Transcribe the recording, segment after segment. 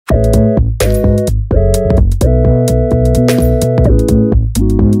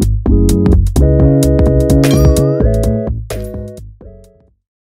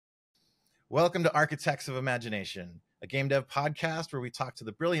Architects of Imagination, a game dev podcast where we talk to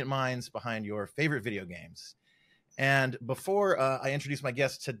the brilliant minds behind your favorite video games. And before I introduce my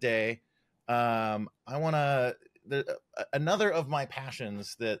guest today, I want to another of my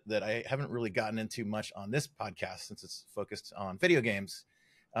passions that I haven't really gotten into much on this podcast since it's focused on video games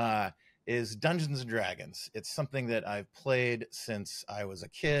is Dungeons and Dragons. It's something that I've played since I was a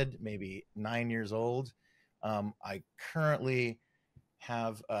kid, maybe 9 years old. I currently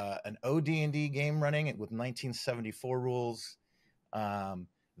have an AD&D game running with 1974 rules.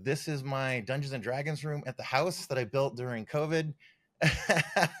 This is my Dungeons and Dragons room at the house that I built during COVID.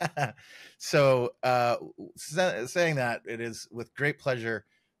 So saying that, it is with great pleasure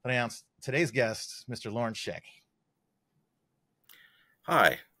that I announce today's guest, Mr. Lawrence Schick.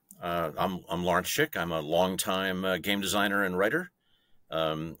 Hi, I'm Lawrence Schick. I'm a longtime game designer and writer.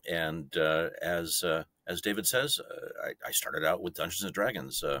 As David says, I started out with Dungeons and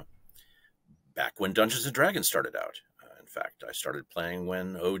Dragons back when Dungeons and Dragons started out. In fact, I started playing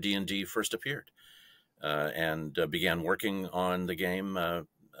when AD&D first appeared, and began working on the game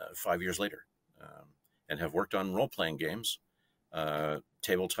 5 years later, and have worked on role-playing games,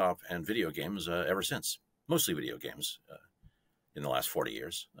 tabletop and video games ever since. Mostly video games in the last 40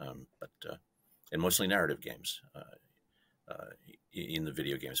 years, and mostly narrative games in the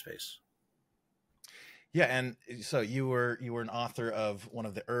video game space. Yeah, and so you were an author of one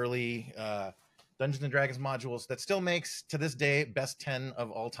of the early Dungeons and Dragons modules that still makes, to this day, best 10 of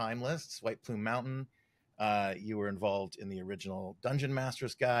all time lists, White Plume Mountain. You were involved in the original Dungeon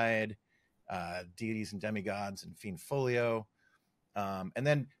Master's Guide, Deities and Demigods, and Fiend Folio, and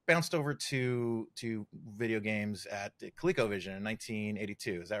then bounced over to video games at ColecoVision in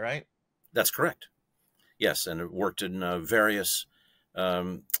 1982. Is that right? That's correct. Yes, and it worked in various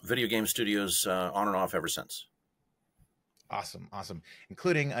video game studios on and off ever since. Awesome.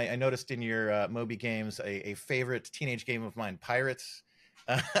 Including, I noticed in your Moby games, a favorite teenage game of mine, Pirates,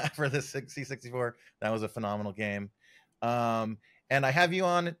 for the C64. That was a phenomenal game. And I have you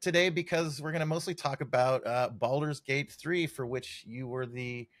on today because we're going to mostly talk about Baldur's Gate 3, for which you were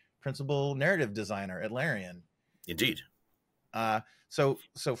the principal narrative designer at Larian. Indeed. So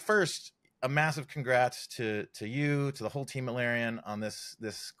first, a massive congrats to you, to the whole team at Larian on this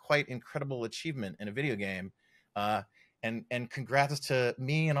quite incredible achievement in a video game. And congrats to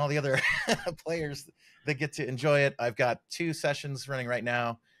me and all the other players that get to enjoy it. I've got 2 sessions running right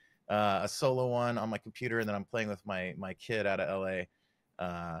now, a solo one on my computer, and then I'm playing with my kid out of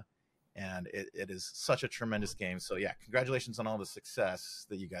LA. And it is such a tremendous game. So yeah, congratulations on all the success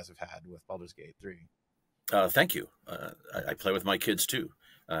that you guys have had with Baldur's Gate 3. Thank you. I play with my kids too.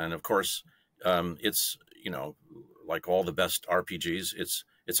 And of course, it's, like all the best RPGs,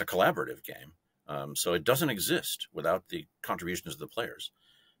 it's a collaborative game. So it doesn't exist without the contributions of the players.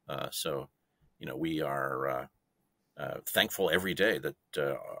 So we are thankful every day that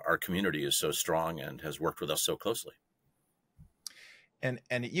our community is so strong and has worked with us so closely. And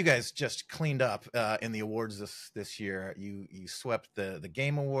you guys just cleaned up in the awards this year. You swept the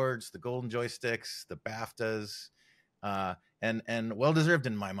Game Awards, the Golden Joysticks, the BAFTAs, and well deserved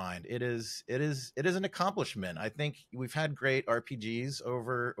in my mind. It is an accomplishment. I think we've had great RPGs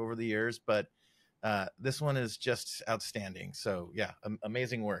over the years, but this one is just outstanding. So yeah,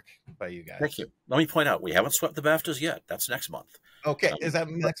 amazing work by you guys. Thank you. Let me point out, we haven't swept the BAFTAs yet. That's next month. Okay, is that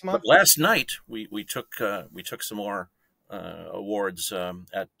next month? But last night we took some more awards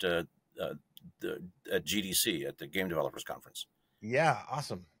at GDC, at the Game Developers Conference. Yeah,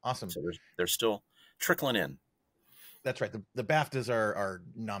 awesome. So they're still trickling in. That's right. The BAFTAs are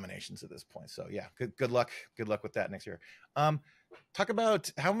nominations at this point. So yeah, good luck with that next year. Talk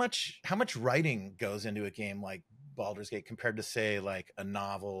about how much writing goes into a game like Baldur's Gate compared to, say, like a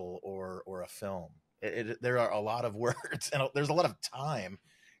novel or a film. There are a lot of words and there's a lot of time,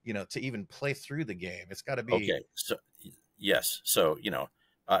 to even play through the game. It's got to be okay. So yes, so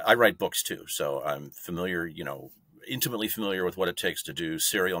I write books too, so I'm familiar, intimately familiar with what it takes to do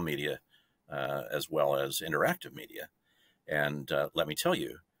serial media as well as interactive media. And let me tell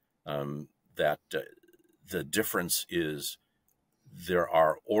you that the difference is there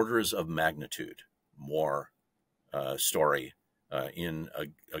are orders of magnitude more story in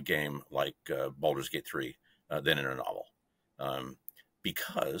a game like Baldur's Gate 3 than in a novel,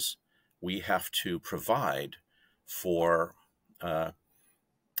 because we have to provide for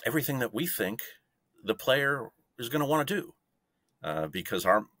everything that we think the player is going to want to do, because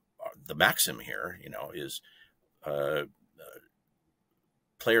the maxim here, is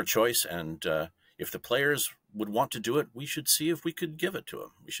player choice, and if the players would want to do it, we should see if we could give it to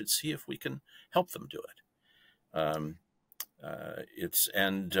them. We should see if we can help them do it.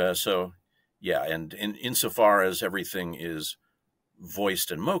 So yeah, and insofar as everything is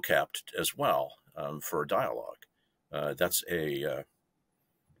voiced and mocapped as well, for dialogue, that's a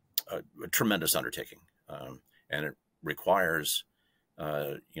tremendous undertaking, and it requires,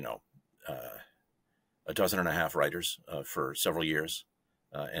 you know, a dozen and a half writers for several years,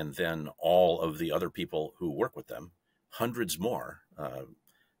 and then all of the other people who work with them, hundreds more,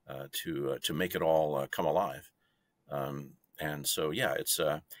 to make it all come alive. And so, yeah, it's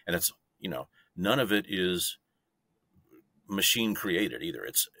you know, none of it is machine created either.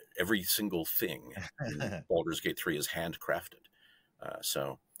 It's every single thing in Baldur's Gate 3 is handcrafted.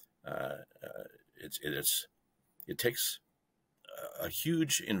 So it takes a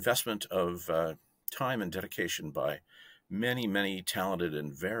huge investment of time and dedication by many, many talented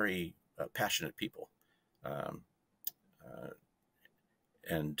and very passionate people. Um,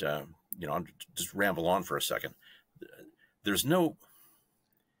 and you know, I'll just ramble on for a second. There's no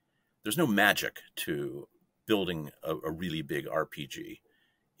magic to building a really big RPG.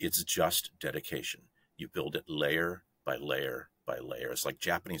 It's just dedication. You build it layer by layer by layer. It's like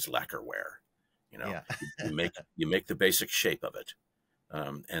Japanese lacquerware. You know, Yeah. you make the basic shape of it,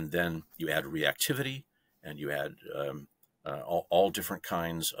 and then you add reactivity, and you add all different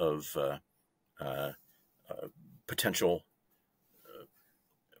kinds of potential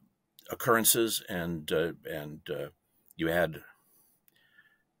occurrences, and you add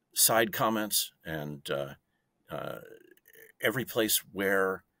side comments, and every place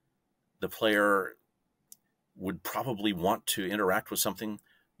where the player would probably want to interact with something,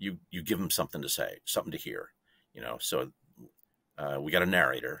 you give them something to say, something to hear, you know. So we got a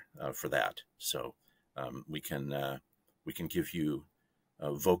narrator for that, so we can give you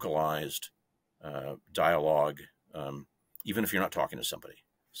vocalized dialogue, even if you're not talking to somebody.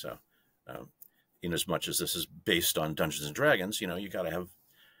 So in as much as this is based on Dungeons and Dragons, you know, you got to have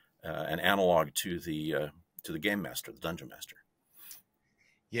an analog to the game master, the dungeon master.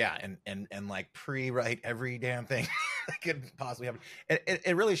 Yeah, and like pre-write every damn thing that could possibly happen.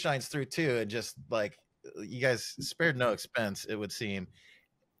 It really shines through too. And just like you guys spared no expense, it would seem.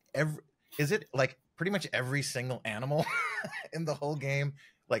 Is it like pretty much every single animal in the whole game?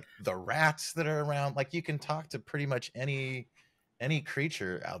 Like the rats that are around, like you can talk to pretty much any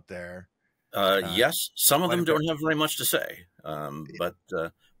creature out there. Yes, some of Quite a them bit. don't have very much to say, but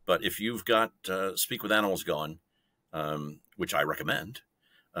if you've got Speak with Animals going, which I recommend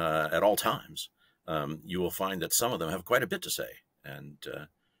at all times, you will find that some of them have quite a bit to say, and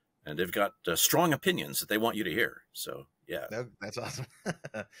they've got strong opinions that they want you to hear. So yeah, That's awesome.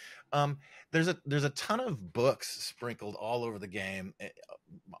 There's a ton of books sprinkled all over the game,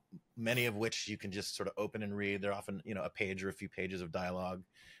 many of which you can just sort of open and read. They're often, you know, a page or a few pages of dialogue.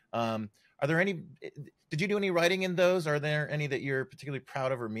 Are there any? Did you do any writing in those? Are there any that you're particularly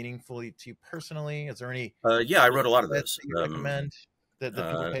proud of or meaningfully to you personally? Is there any yeah, I wrote a lot of that those. you recommend that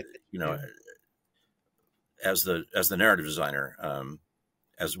people pay attention You know, to? as the narrative designer,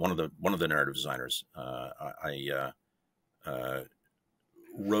 as one of the narrative designers, I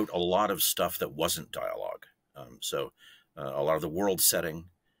wrote a lot of stuff that wasn't dialogue. So a lot of the world setting,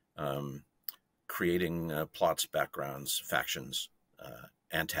 creating plots, backgrounds, factions,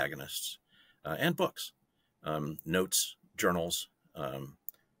 antagonists, and books, notes, journals,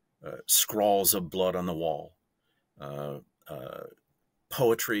 scrawls of blood on the wall,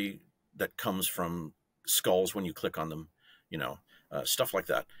 poetry that comes from skulls when you click on them, you know, stuff like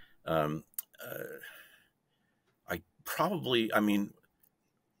that. I mean,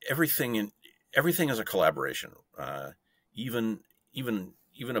 everything is a collaboration. Even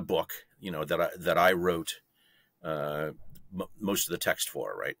a book, you know, that I wrote most of the text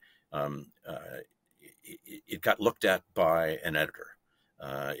for, right? It got looked at by an editor.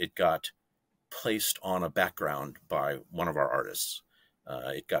 It got placed on a background by one of our artists.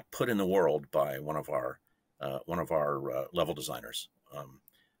 It got put in the world by one of our level designers,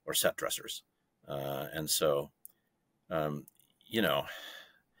 or set dressers, and so you know,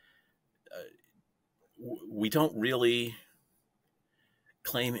 we don't really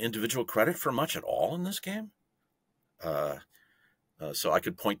claim individual credit for much at all in this game. So I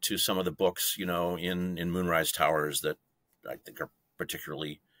could point to some of the books, you know, in Moonrise Towers that I think are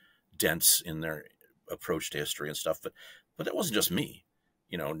particularly dense in their approach to history and stuff. But that wasn't just me.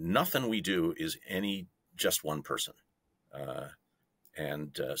 You know, nothing we do is just one person.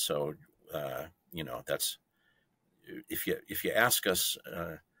 So you know, that's, if you ask us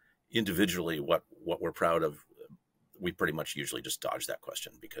individually what we're proud of, we pretty much usually just dodge that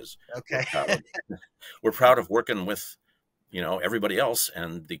question, because Okay. we're proud of working with, you know, everybody else,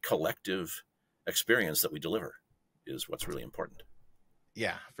 and the collective experience that we deliver is what's really important.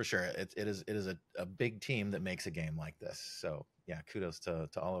 Yeah, for sure. It is a big team that makes a game like this. So yeah, kudos to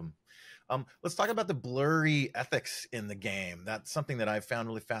all of them. Let's talk about the blurry ethics in the game. That's something that I found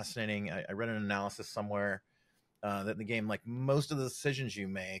really fascinating. I read an analysis somewhere that in the game, like most of the decisions you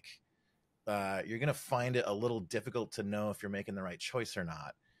make, you're gonna find it a little difficult to know if you're making the right choice or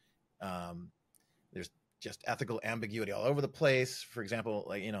not. Um, there's just ethical ambiguity all over the place. For example,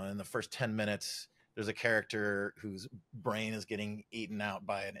 like in the first 10 minutes, there's a character whose brain is getting eaten out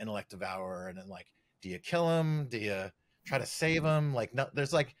by an intellect devourer, and then like, do you kill him? Do you try to save him? Like, no,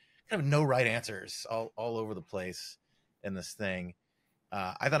 there's like kind of no right answers all over the place in this thing.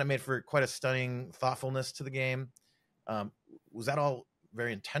 I thought it made for quite a stunning thoughtfulness to the game. Um, was that all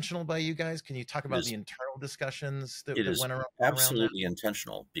very intentional by you guys? Can you talk It about is the internal discussions that, it that is went around that? absolutely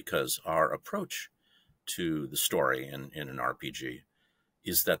intentional because our approach to the story in an RPG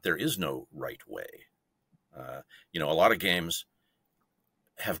is that there is no right way. A lot of games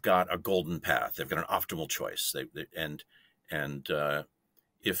have got a golden path. They've got an optimal choice. And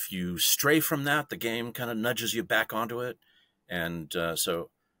if you stray from that, the game kind of nudges you back onto it. And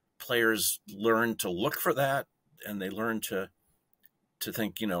so players learn to look for that, and they learn to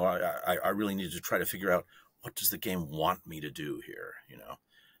think, I really need to try to figure out, what does the game want me to do here?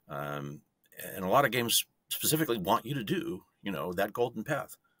 And a lot of games specifically want you to do, that golden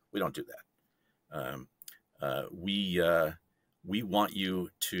path. We don't do that. We want you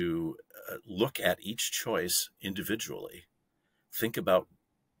to look at each choice individually, think about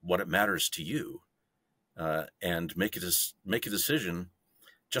what it matters to you, and make a decision,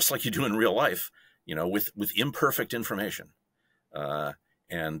 just like you do in real life, with imperfect information,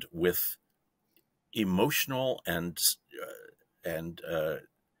 and with emotional and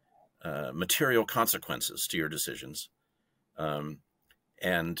material consequences to your decisions.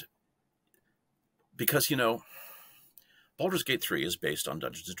 And because, Baldur's Gate 3 is based on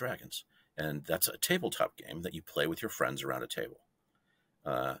Dungeons and Dragons, and that's a tabletop game that you play with your friends around a table,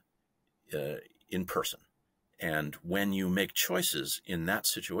 in person. And when you make choices in that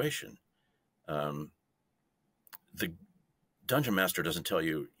situation, the dungeon master doesn't tell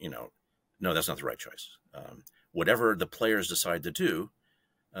you, no, that's not the right choice. Whatever the players decide to do,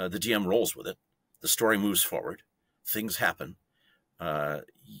 the DM rolls with it. The story moves forward. Things happen.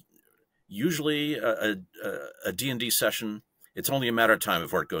 Usually a D&D session, it's only a matter of time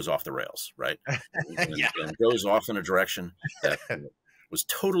before it goes off the rails, right? Yeah. And goes off in a direction that was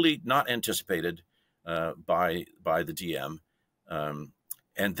totally not anticipated by the DM.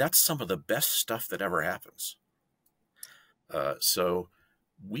 And that's some of the best stuff that ever happens. So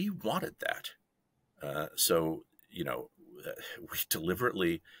we wanted that. So we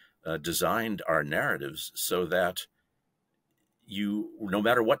deliberately designed our narratives so that no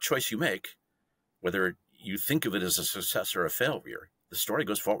matter what choice you make, whether you think of it as a success or a failure, the story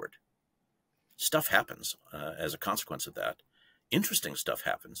goes forward. Stuff happens as a consequence of that. Interesting stuff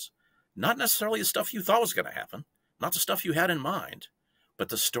happens. Not necessarily the stuff you thought was going to happen, not the stuff you had in mind, but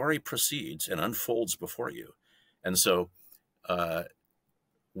the story proceeds and unfolds before you. And so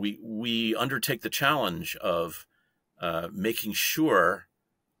we undertake the challenge of making sure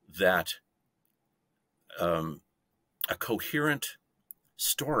that a coherent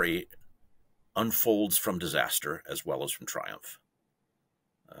story unfolds from disaster as well as from triumph,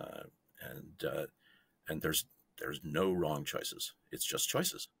 and there's no wrong choices. It's just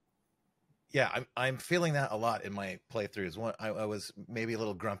choices. Yeah, I'm feeling that a lot in my playthroughs. I was maybe a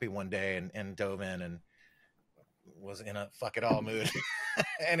little grumpy one day and dove in and was in a fuck it all mood.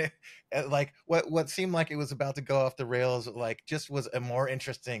 And like what seemed like it was about to go off the rails, like just was a more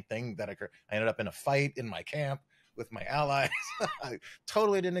interesting thing that occurred. I ended up in a fight in my camp with my allies. I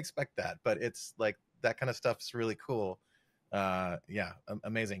totally didn't expect that, but it's like that kind of stuff's really cool. Yeah,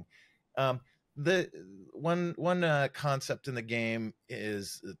 amazing. The one concept in the game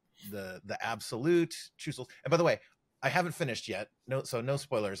is the absolute true souls. And by the way, I haven't finished yet. No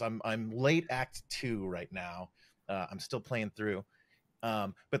spoilers. I'm late Act 2 right now. I'm still playing through.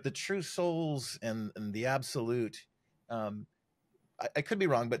 But the true souls and the absolute, I could be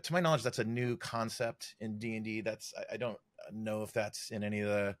wrong, but to my knowledge, that's a new concept in D&D. I don't know if that's in any of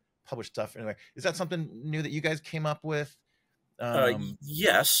the published stuff. Anyway, is that something new that you guys came up with?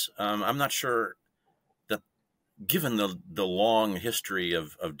 Yes. I'm not sure that, given the long history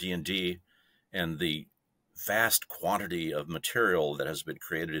of D&D and the vast quantity of material that has been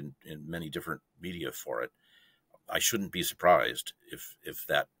created in many different media for it, I shouldn't be surprised if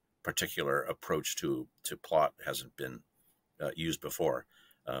that particular approach to plot hasn't been used before.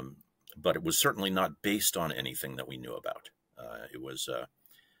 But it was certainly not based on anything that we knew about. It was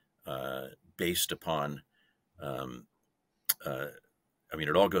based upon I mean,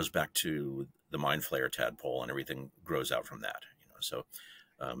 it all goes back to the Mind Flayer tadpole, and everything grows out from that. So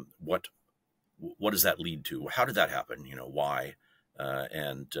what does that lead to? How did that happen? Why?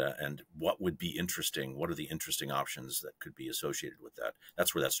 And what would be interesting? What are the interesting options that could be associated with that?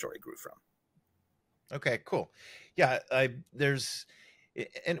 That's where that story grew from. Okay, cool. Yeah,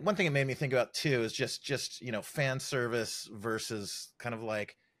 and one thing it made me think about too is just fan service versus kind of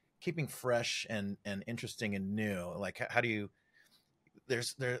like keeping fresh and interesting and new. Like how do you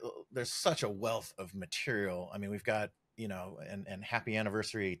there's such a wealth of material. I mean, we've got, and happy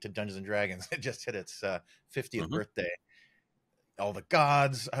anniversary to Dungeons and Dragons. It just hit its 50th Mm-hmm. birthday. All the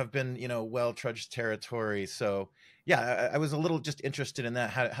gods have been, well trudged territory. So yeah, I was a little just interested in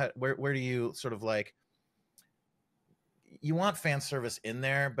that. Where do you sort of like, you want fan service in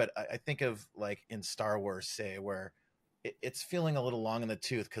there, but I think of like in Star Wars, say, where it's feeling a little long in the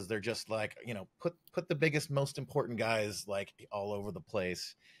tooth because they're just like, put the biggest, most important guys like all over the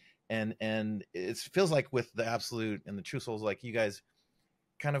place, and it feels like with the Absolute and the True Souls, like you guys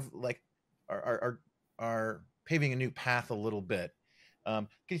kind of like are paving a new path a little bit. Can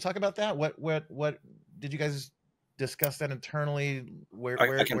you talk about that? What did you guys discuss that internally?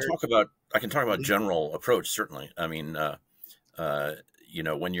 I can talk about general approach, certainly. I mean,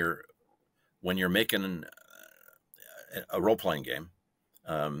 when you're making a role playing game,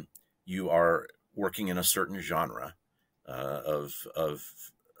 you are working in a certain genre of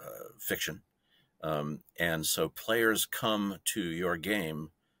fiction, and so players come to your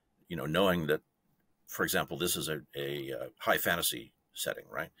game, knowing that, for example, this is a high fantasy setting,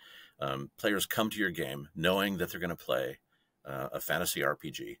 right? Players come to your game knowing that they're going to play a fantasy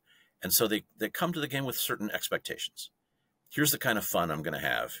RPG, and so they come to the game with certain expectations. Here's the kind of fun I'm going to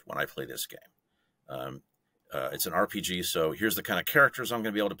have when I play this game. It's an RPG, so here's the kind of characters I'm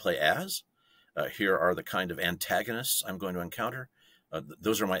going to be able to play as. Here are the kind of antagonists I'm going to encounter.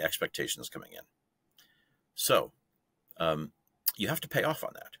 Those are my expectations coming in. So you have to pay off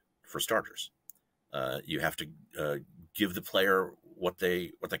on that, for starters. You have to give the player what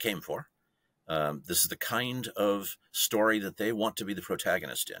they came for. This is the kind of story that they want to be the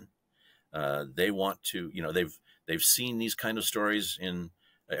protagonist in. They want to, they've seen these kind of stories in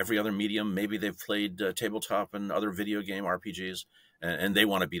every other medium. Maybe they've played tabletop and other video game RPGs, and they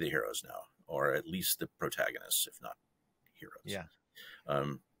want to be the heroes now, or at least the protagonists, if not heroes. Yeah.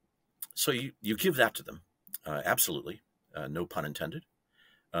 So you give that to them, absolutely, no pun intended,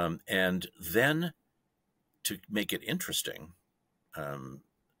 and then to make it interesting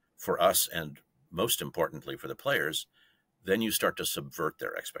for us, and most importantly for the players, then you start to subvert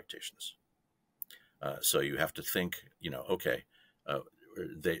their expectations. So you have to think, okay,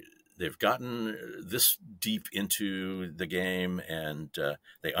 they've gotten this deep into the game, and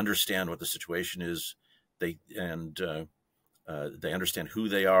they understand what the situation is. They understand who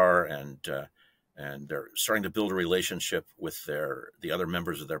they are, and they're starting to build a relationship with the other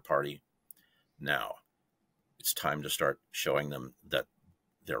members of their party. Now, it's time to start showing them that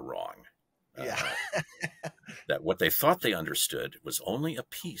they're wrong. Yeah. That what they thought they understood was only a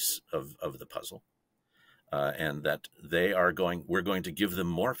piece of the puzzle, and that we're going to give them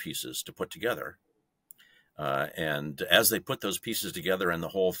more pieces to put together. And as they put those pieces together and the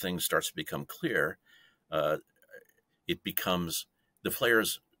whole thing starts to become clear, it becomes, the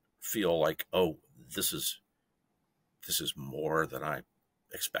players feel like, oh, this is more than I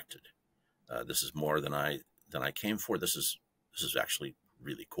expected. This is more than I came for. This is actually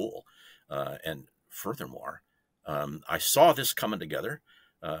really cool. And furthermore, I saw this coming together.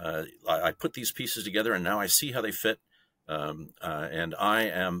 I put these pieces together, and now I see how they fit. And I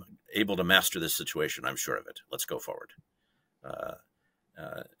am able to master this situation. I'm sure of it. Let's go forward.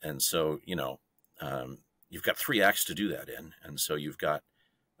 And so, you've got 3 acts to do that in. And so you've got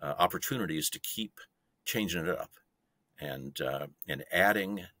opportunities to keep changing it up and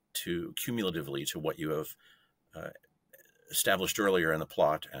adding cumulatively to what you have established earlier in the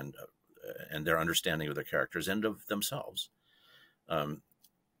plot, and their understanding of their characters and of themselves.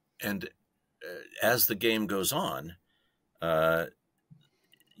 And as the game goes on,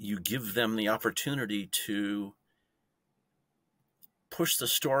 you give them the opportunity to push the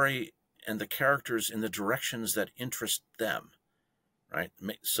story and the characters in the directions that interest them, right?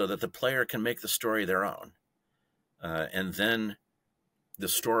 So that the player can make the story their own. And then the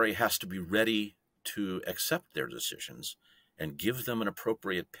story has to be ready to accept their decisions and give them an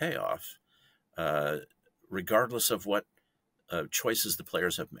appropriate payoff, regardless of what choices the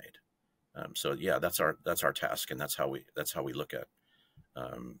players have made. So yeah, that's our task, and that's how we look at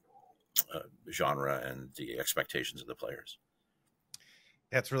genre and the expectations of the players.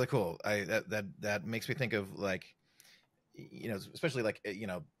 That's really cool. That makes me think of, like, especially like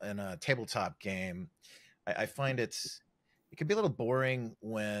in a tabletop game, I find it can be a little boring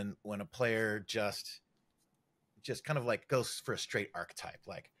when a player just kind of like goes for a straight archetype.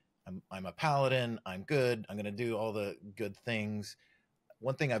 Like I'm a paladin, I'm good, I'm gonna do all the good things.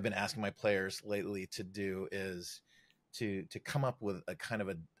 One thing I've been asking my players lately to do is to come up with a kind of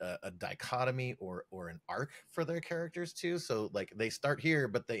a dichotomy or an arc for their characters too. So like they start here,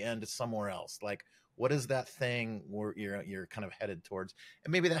 but they end somewhere else. Like what is that thing where you're kind of headed towards?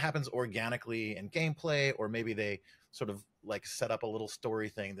 And maybe that happens organically in gameplay, or maybe they sort of like set up a little story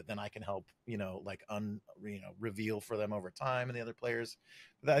thing that then I can help, like reveal for them over time and the other players.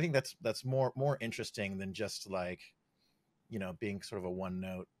 But I think that's more interesting than just like being sort of a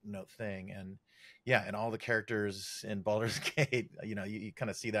one note thing. And yeah, and all the characters in Baldur's Gate, you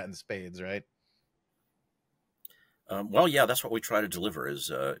kind of see that in spades, right? Well, yeah, that's what we try to deliver is,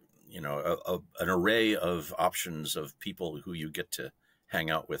 an array of options of people who you get to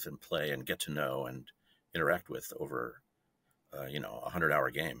hang out with and play and get to know and interact with over, 100-hour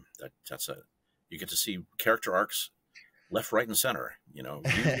game. You get to see character arcs left, right, and center, you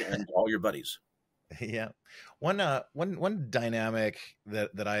and all your buddies. Yeah. One dynamic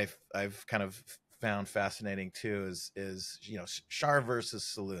that I've kind of found fascinating too is Shar versus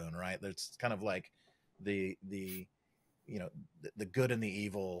Saloon, right? There's kind of like the the good and the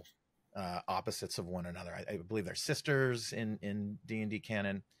evil opposites of one another. I believe they're sisters in D&D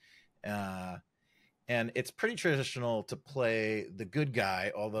canon. Uh, and it's pretty traditional to play the good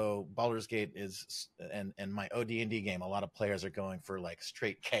guy, although Baldur's Gate is and my OD&D game, a lot of players are going for like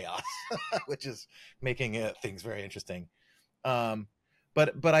straight chaos, which is making things very interesting. um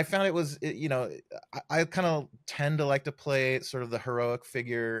but I found I kind of tend to like to play sort of the heroic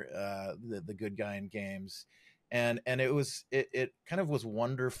figure, the good guy in games. And it kind of was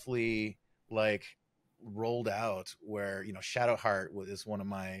wonderfully like rolled out where Shadowheart is one of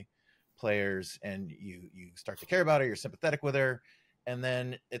my players, and you start to care about her, you're sympathetic with her, and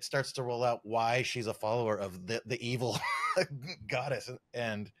then it starts to roll out why she's a follower of the evil goddess.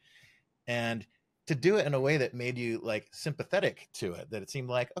 And to do it in a way that made you like sympathetic to it, that it seemed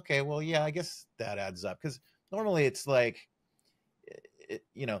like, okay, well, yeah, I guess that adds up, because normally it's like it,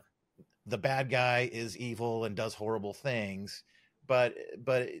 the bad guy is evil and does horrible things, but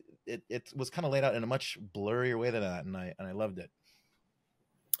it was kind of laid out in a much blurrier way than that, and I loved it.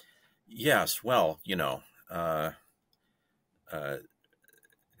 Yes, well, uh, uh,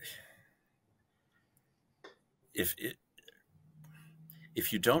 if it,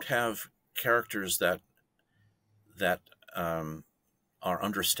 if you don't have characters that are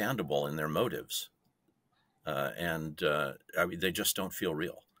understandable in their motives, and I mean, they just don't feel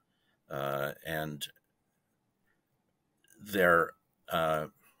real, and they're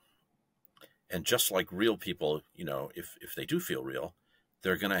and just like real people, if they do feel real,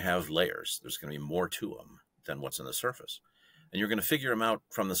 they're going to have layers. There's going to be more to them than what's on the surface, and you're going to figure them out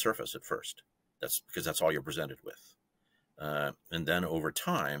from the surface at first. That's because that's all you're presented with, and then over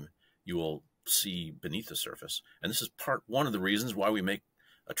time you will see beneath the surface. And this is one of the reasons why we make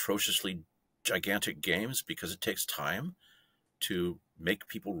atrociously gigantic games, because it takes time to make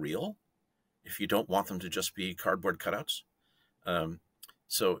people real if you don't want them to just be cardboard cutouts.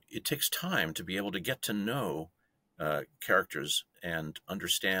 So it takes time to be able to get to know characters and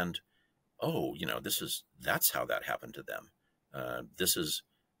understand, oh, that's how that happened to them. This is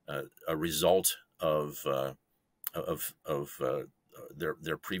a result of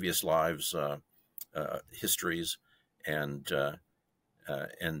their previous lives, histories, and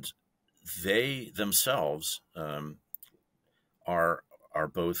they themselves are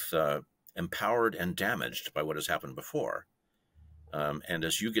both empowered and damaged by what has happened before. And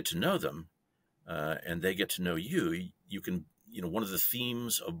as you get to know them, and they get to know you, you can, one of the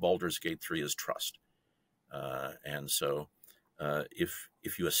themes of Baldur's Gate 3 is trust. And so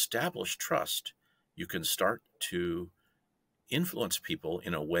if you establish trust, you can start to influence people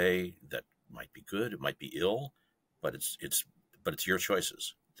in a way that might be good, it might be ill, but it's your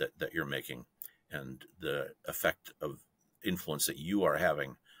choices that you're making, and the effect of influence that you are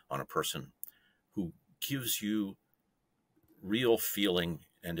having on a person who gives you real feeling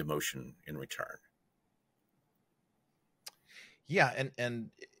and emotion in return. Yeah, and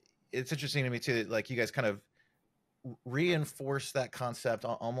it's interesting to me too, like you guys kind of reinforce that concept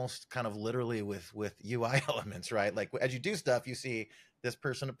almost kind of literally with UI elements, right? Like as you do stuff, you see this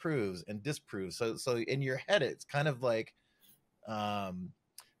person approves and disapproves. So in your head, it's kind of like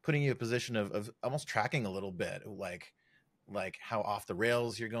putting you in a position of almost tracking a little bit, like how off the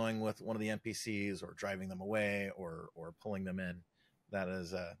rails you're going with one of the NPCs, or driving them away, or pulling them in.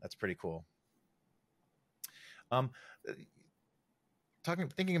 That's pretty cool. Um,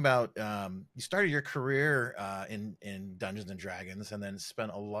 thinking about you started your career in Dungeons and Dragons, and then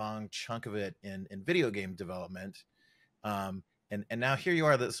spent a long chunk of it in video game development. And now here you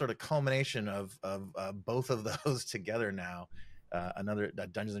are, the sort of culmination of both of those together now. Another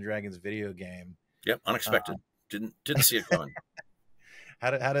Dungeons and Dragons video game. Yep, unexpected. Didn't see it coming.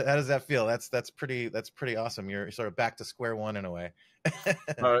 How does that feel? That's pretty awesome. You're sort of back to square one in a way.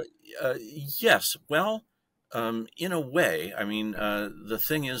 Yes. Well, in a way, I mean, the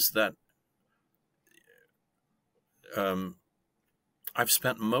thing is that I've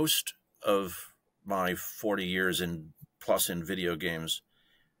spent most of my 40 years plus in video games,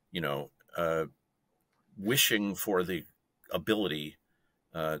 you know, wishing for the ability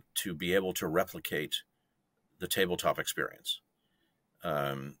to be able to replicate the tabletop experience.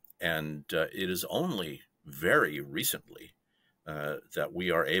 And it is only very recently that we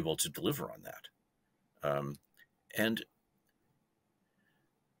are able to deliver on that. And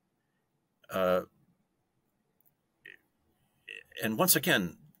once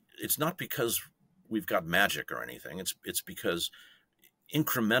again, it's not because we've got magic or anything. It's because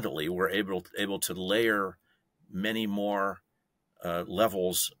incrementally we're able to layer many more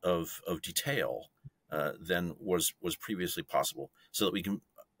levels of detail than was previously possible, so that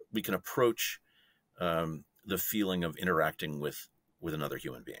we can approach the feeling of interacting with another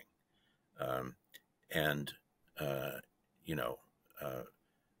human being. And you know,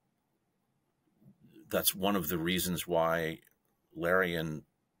 that's one of the reasons why Larian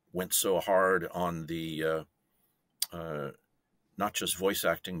went so hard on the not just voice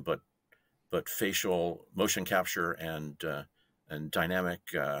acting, but facial motion capture and dynamic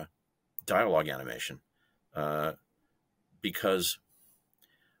dialogue animation, because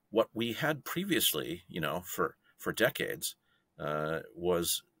what we had previously, you know, for decades,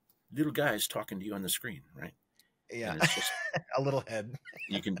 was little guys talking to you on the screen, right? Yeah, and it's just a little head.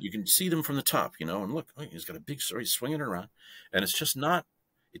 you can see them from the top, you know, and look, he's got a big story swinging around, and it's just not.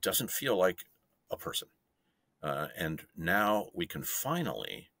 It doesn't feel like a person. And now we can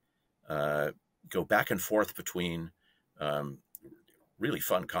finally go back and forth between really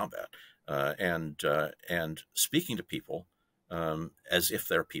fun combat and speaking to people as if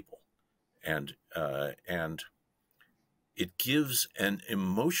they're people, and it gives an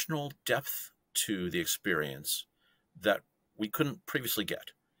emotional depth to the experience that we couldn't previously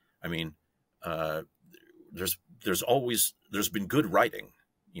get. I mean, there's been good writing,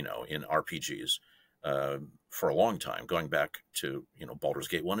 you know, in RPGs for a long time, going back to, you know, Baldur's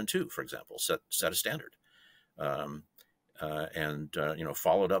Gate 1 and 2, for example, set a standard, and you know,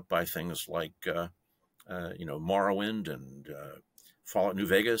 followed up by things like you know, Morrowind and Fallout New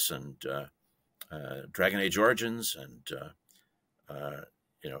Vegas and Dragon Age Origins, and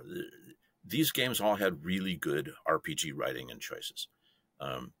you know, these games all had really good RPG writing and choices,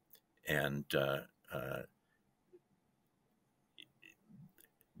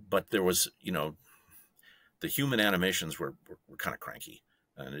 but there was, you know, the human animations were kind of cranky,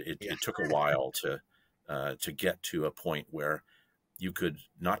 and it took a while to get to a point where you could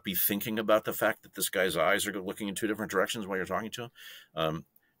not be thinking about the fact that this guy's eyes are looking in two different directions while you're talking to him,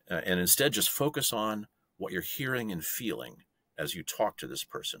 and instead just focus on what you're hearing and feeling as you talk to this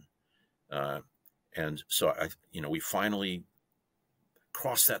person. And so you know, we finally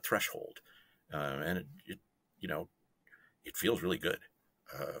crossed that threshold, and it you know, it feels really good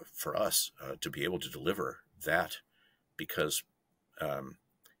for us to be able to deliver that, because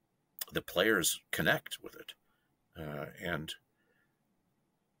the players connect with it, and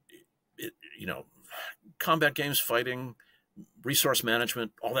you know, combat games, fighting, resource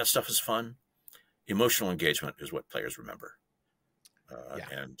management, all that stuff is fun. Emotional engagement is what players remember,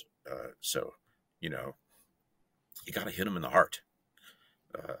 and so, you know, you got to hit them in the heart.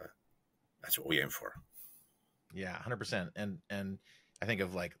 That's what we aim for. Yeah, 100%. And I think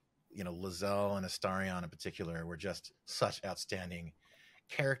of, like, you know, Lizelle and Astarion in particular were just such outstanding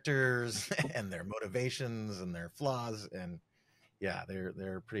characters and their motivations and their flaws, and yeah,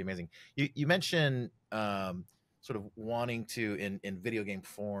 they're pretty amazing. You mentioned sort of wanting to, in video game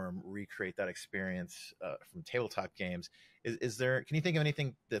form, recreate that experience from tabletop games. Is there? Can you think of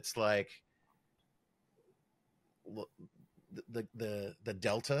anything that's like the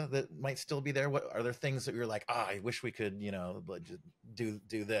delta that might still be there? What are there things that you're like, I wish we could, you know, do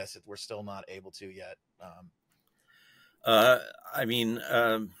this if we're still not able to yet? I mean,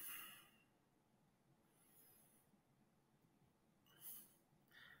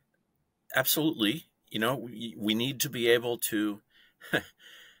 absolutely. You know, we need to be able to,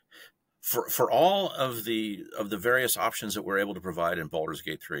 for all of the various options that we're able to provide in Baldur's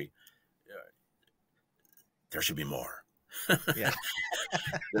Gate 3, there should be more. Yeah.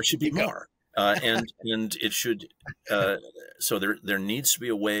 There should be more. And it should, so there needs to be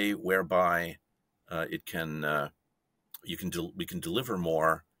a way whereby we can deliver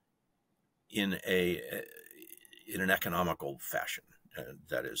more in an economical fashion.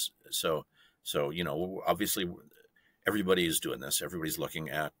 That is, so obviously everybody is doing this. Everybody's looking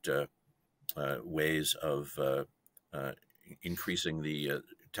at ways of increasing the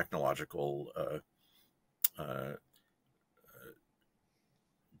technological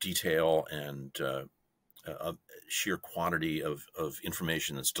detail and sheer quantity of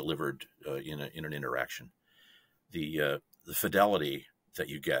information that's delivered in an interaction. The fidelity that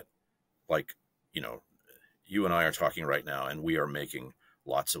you get, like, you and I are talking right now, and we are making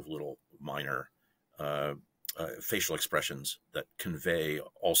lots of little minor facial expressions that convey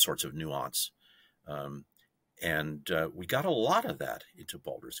all sorts of nuance. And we got a lot of that into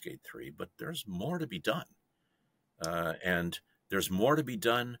Baldur's Gate 3, but there's more to be done. And there's more to be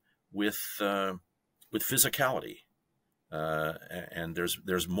done with physicality. And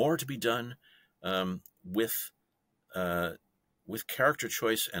there's more to be done with character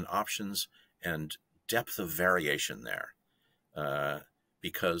choice and options and depth of variation there,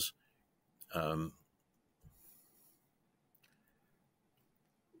 because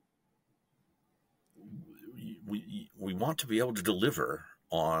we want to be able to deliver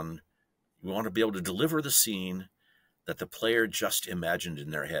the scene that the player just imagined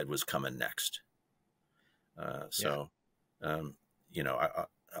in their head was coming next. I'm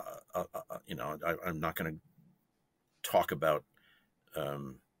not going to talk about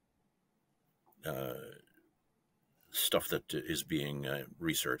stuff that is being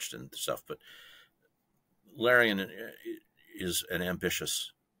researched and stuff, but Larian is an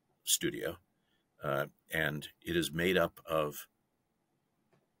ambitious studio, and it is made up of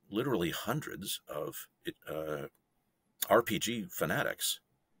literally hundreds of RPG fanatics.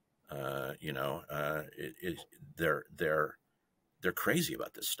 They're crazy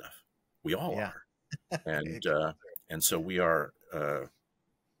about this stuff. We all are, and so we are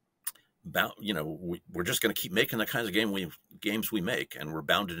bound. We're just going to keep making the kinds of games we make, and we're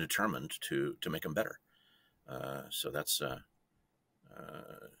bound and determined to make them better. So that's.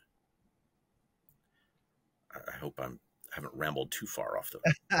 I hope I haven't rambled too far off the.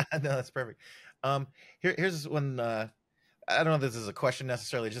 No, that's perfect. Here's one. I don't know if this is a question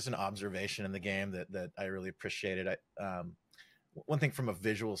necessarily, just an observation in the game that I really appreciated. One thing from a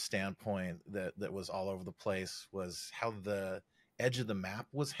visual standpoint that was all over the place was how the edge of the map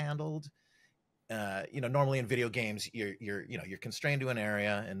was handled. Normally in video games, you're constrained to an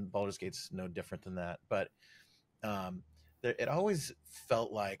area, and Baldur's Gate's no different than that. But it always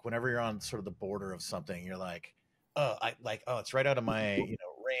felt like whenever you're on sort of the border of something, you're like, it's right out of my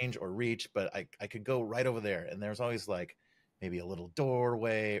range or reach, but I could go right over there. And there's always like maybe a little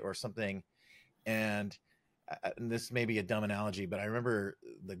doorway or something. And this may be a dumb analogy, but I remember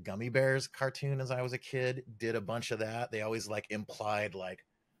the Gummy Bears cartoon as I was a kid did a bunch of that. They always like implied like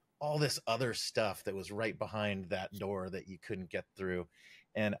all this other stuff that was right behind that door that you couldn't get through.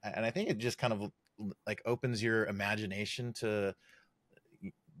 And I think it just kind of like opens your imagination to,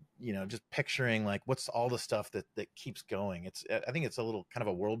 just picturing like what's all the stuff that keeps going. I think it's a little kind of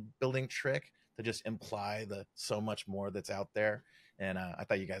a world building trick to just imply the so much more that's out there. And I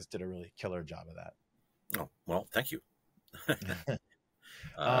thought you guys did a really killer job of that. Oh, well, thank you.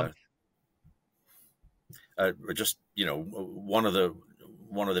 Just, one of the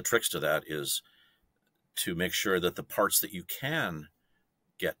tricks to that is to make sure that the parts that you can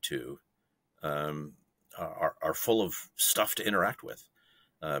get to are full of stuff to interact with,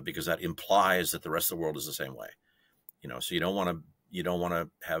 because that implies that the rest of the world is the same way. So you don't want to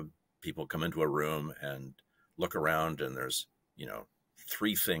have people come into a room and look around and there's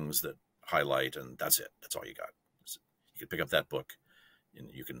 3 things that highlight and that's it. That's all you got. You can pick up that book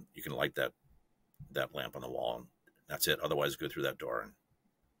and you can light that lamp on the wall and that's it. Otherwise, go through that door and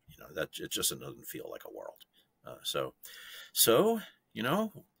that it just doesn't feel like a world.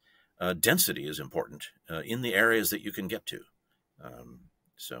 Density is important in the areas that you can get to.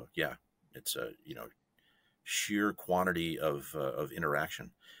 It's sheer quantity of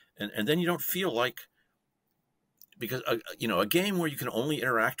interaction, and then you don't feel like, because a game where you can only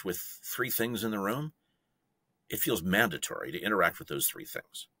interact with 3 things in the room, it feels mandatory to interact with those 3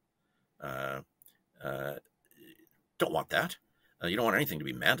 things. Don't want that. You don't want anything to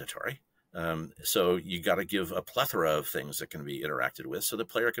be mandatory. So you got to give a plethora of things that can be interacted with, so the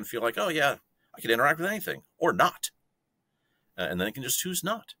player can feel like, oh yeah, I can interact with anything or not, and then they can just choose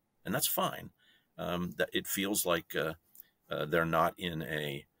not, and that's fine. That it feels like they're not in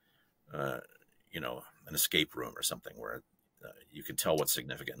a an escape room or something where you can tell what's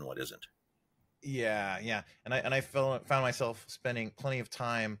significant and what isn't. Yeah, yeah. And I found myself spending plenty of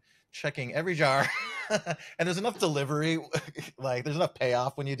time checking every jar. And there's enough delivery, like there's enough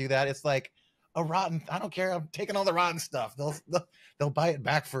payoff when you do that. It's like a rotten, I don't care. I'm taking all the rotten stuff. They'll buy it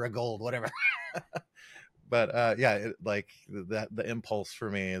back for a gold, whatever. But yeah, like the impulse for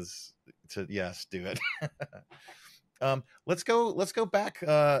me is to, yes, do it. Let's go back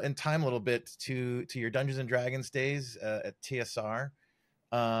in time a little bit to your Dungeons and Dragons days at TSR.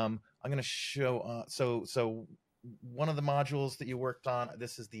 I'm going to show, so one of the modules that you worked on,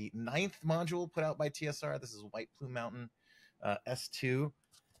 this is the 9th module put out by TSR. This is White Plume Mountain, S2.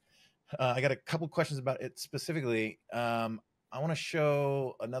 I got a couple questions about it specifically. I want to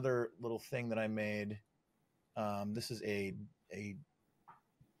show another little thing that I made. This is a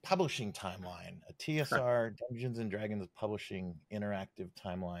publishing timeline, a TSR Dungeons and Dragons publishing interactive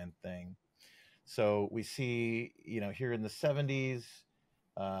timeline thing. So we see, here in the 70s,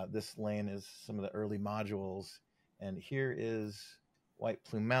 this lane is some of the early modules, and here is White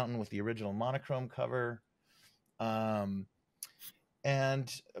Plume Mountain with the original monochrome cover. And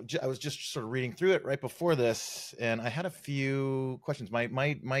I was just sort of reading through it right before this, and I had a few questions.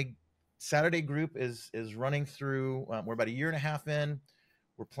 My Saturday group is running through. We're about a year and a half in.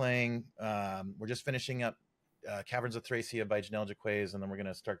 We're playing. We're just finishing up Caverns of Thracia by Janelle Jaquays, and then we're going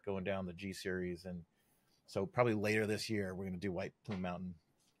to start going down the G series, and so probably later this year we're going to do White Plume Mountain.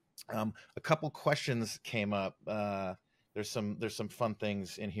 A couple questions came up. There's some fun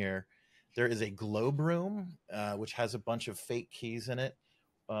things in here. There is a globe room, which has a bunch of fake keys in it.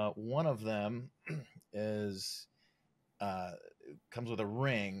 One of them is comes with a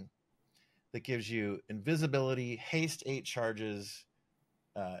ring that gives you invisibility, haste 8 charges,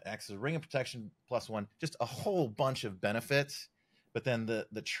 acts as a ring of protection +1, just a whole bunch of benefits. But then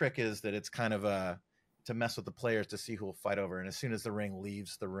the trick is that it's kind of to mess with the players to see who will fight over. And as soon as the ring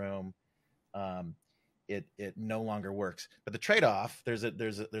leaves the room, it no longer works. But the trade-off, there's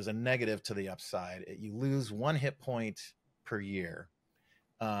a negative to the upside. You lose 1 hit point per year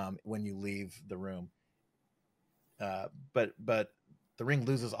when you leave the room. But the ring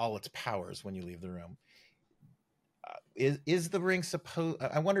loses all its powers when you leave the room. Is the ring supposed?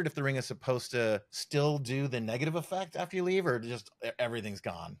 I wondered if the ring is supposed to still do the negative effect after you leave, or just everything's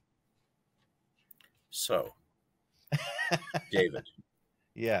gone. So, David.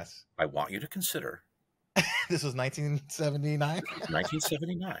 Yes. I want you to consider. This was 1979.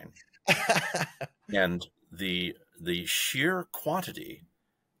 1979. And the sheer quantity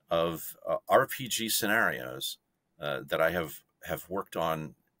of RPG scenarios that I have worked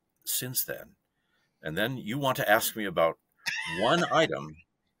on since then. And then you want to ask me about one item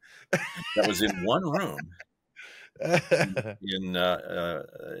that was in one room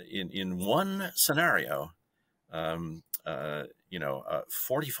in one scenario,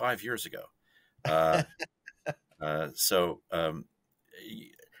 45 years ago. So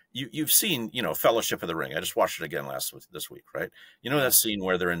you've seen, Fellowship of the Ring. I just watched it again this week, right? That scene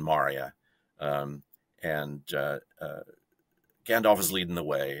where they're in Moria, and Gandalf is leading the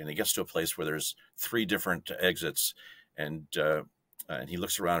way, and he gets to a place where there's 3 different exits, and he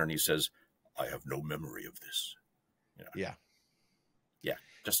looks around and he says, "I have no memory of this." Yeah.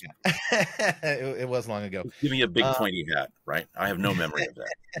 Just it was long ago. Give me a big pointy hat, right? I have no memory of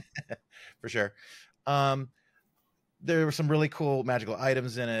that. For sure. There were some really cool magical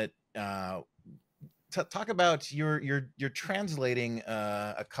items in it. Talk about you're translating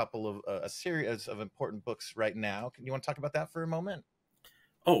a couple of a series of important books right now. Can you want to talk about that for a moment?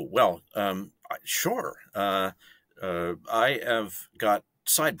 Oh, well, sure. I have got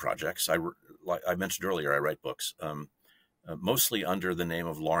side projects. Like I mentioned earlier, I write books, mostly under the name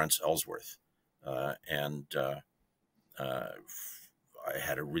of Lawrence Ellsworth. And I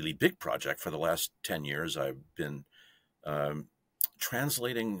had a really big project for the last 10 years. I've been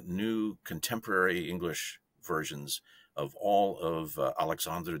translating new contemporary English versions of all of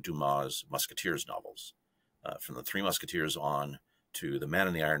Alexandre Dumas' Musketeers novels, from The Three Musketeers on to The Man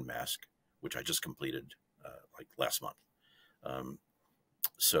in the Iron Mask, which I just completed like last month.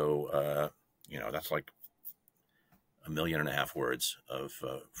 So that's like 1.5 million words of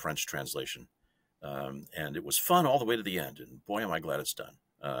French translation. And it was fun all the way to the end. And boy, am I glad it's done.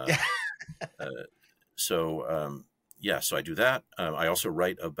 So I do that. I also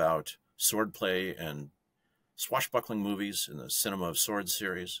write about swordplay and swashbuckling movies in the Cinema of Swords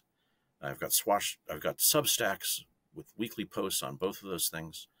series. I've got Substacks with weekly posts on both of those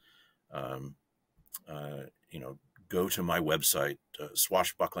things. Go to my website,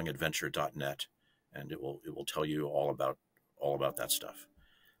 swashbucklingadventure.net, and it will tell you all about that stuff.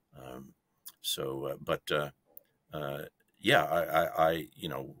 So, yeah, I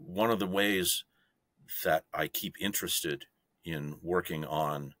one of the ways that I keep interested in working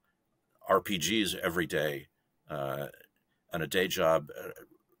on RPGs every day, on a day job,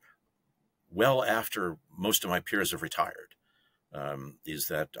 well after most of my peers have retired, is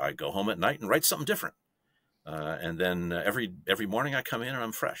that I go home at night and write something different. And then every morning I come in and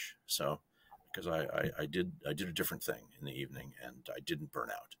I'm fresh. So because I did a different thing in the evening and I didn't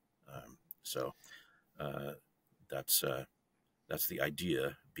burn out. So that's the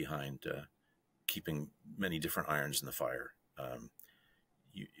idea behind keeping many different irons in the fire.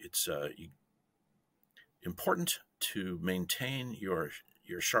 It's important to maintain your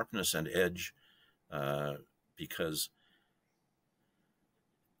sharpness and edge, because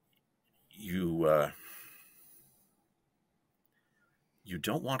you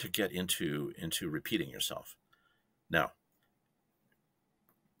don't want to get into repeating yourself. Now,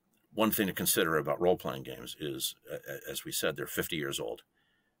 one thing to consider about role-playing games is, as we said, they're 50 years old.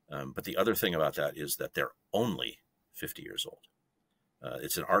 But the other thing about that is that they're only 50 years old.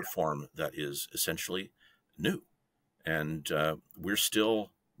 It's an art form that is essentially new, and we're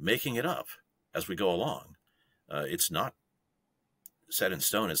still making it up as we go along. It's not set in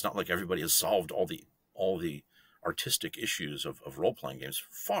stone. It's not like everybody has solved all the artistic issues of role-playing games.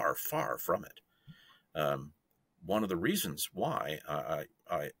 Far, far from it. One of the reasons why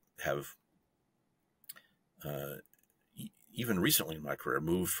I have even recently in my career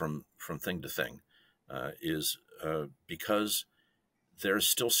moved from thing to thing is because there's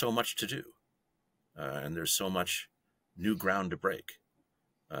still so much to do, and there's so much new ground to break,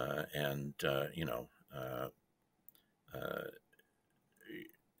 and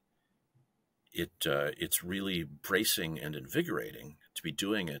it's really bracing and invigorating to be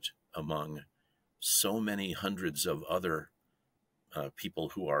doing it among so many hundreds of other people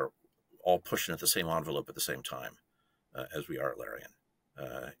who are all pushing at the same envelope at the same time as we are at Larian.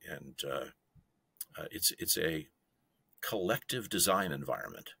 It's a collective design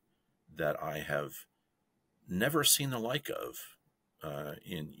environment that I have never seen the like of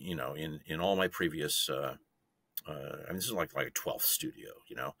in all my previous. This is like a 12th studio,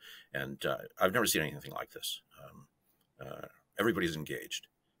 and I've never seen anything like this. Everybody's engaged,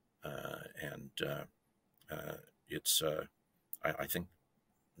 and it's. I think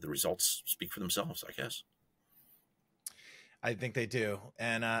the results speak for themselves, I guess. I think they do.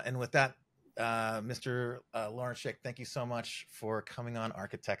 And with that, Mr. Lawrence Schick, thank you so much for coming on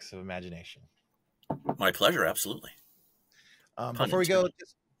Architects of Imagination. My pleasure. Absolutely. Before we go,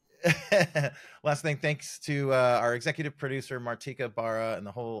 last thing, thanks to our executive producer, Martika Barra, and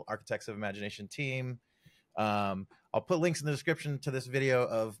the whole Architects of Imagination team. I'll put links in the description to this video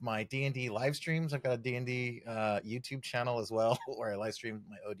of my D&D live streams. I've got a D&D YouTube channel as well where I live stream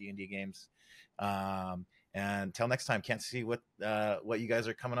my OD&D games. And until next time, can't see what you guys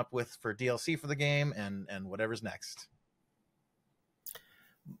are coming up with for DLC for the game and whatever's next.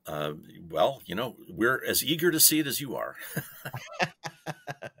 Well, we're as eager to see it as you are.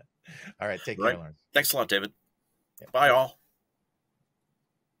 All right, take care, Lawrence. Thanks a lot, David. Yep. Bye, all.